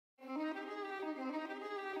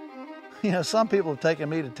Some people have taken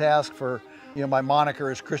me to task for, my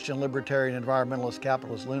moniker is Christian libertarian, environmentalist,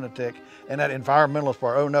 capitalist, lunatic, and that environmentalist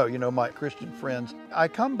part, oh no, my Christian friends. I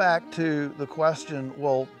come back to the question,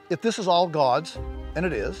 well, if this is all God's, and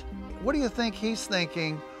it is, what do you think he's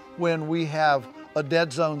thinking when we have a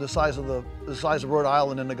dead zone the size of Rhode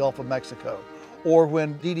Island in the Gulf of Mexico? Or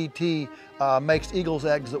when DDT makes eagle's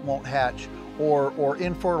eggs that won't hatch, or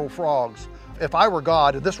infertile frogs? If I were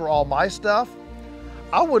God, if this were all my stuff,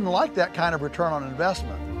 I wouldn't like that kind of return on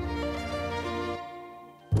investment.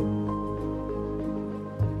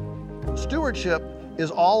 Stewardship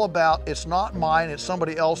is all about, it's not mine, it's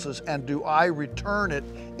somebody else's, and do I return it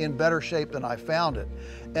in better shape than I found it?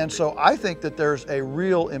 And so I think that there's a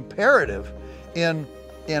real imperative in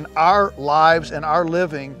our lives and our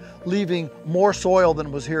living, leaving more soil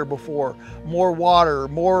than was here before, more water,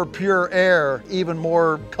 more pure air, even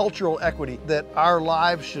more cultural equity, that our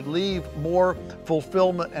lives should leave more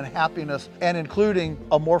fulfillment and happiness, and including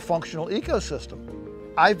a more functional ecosystem.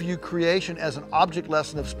 I view creation as an object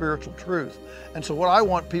lesson of spiritual truth. And so what I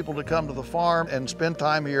want people to come to the farm and spend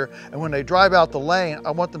time here, and when they drive out the lane,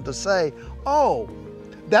 I want them to say, oh,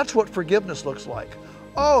 that's what forgiveness looks like.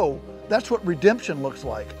 Oh, that's what redemption looks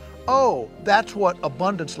like. Oh, that's what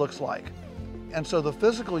abundance looks like. And so the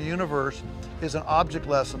physical universe is an object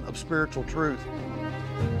lesson of spiritual truth.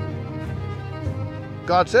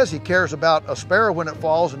 God says he cares about a sparrow when it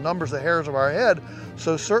falls and numbers the hairs of our head.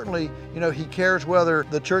 So certainly, he cares whether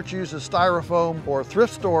the church uses styrofoam or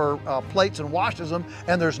thrift store plates and washes them,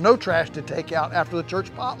 and there's no trash to take out after the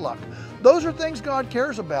church potluck. Those are things God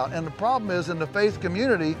cares about. And the problem is, in the faith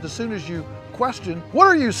community, as soon as you question, what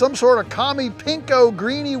are you, some sort of commie, pinko,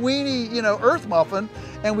 greeny, weeny, earth muffin,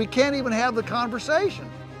 and we can't even have the conversation.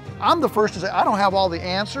 I'm the first to say, I don't have all the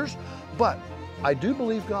answers, but I do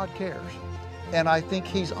believe God cares. And I think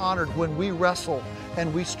he's honored when we wrestle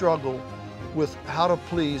and we struggle with how to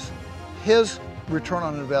please his return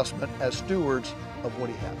on investment as stewards of what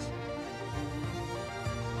he has.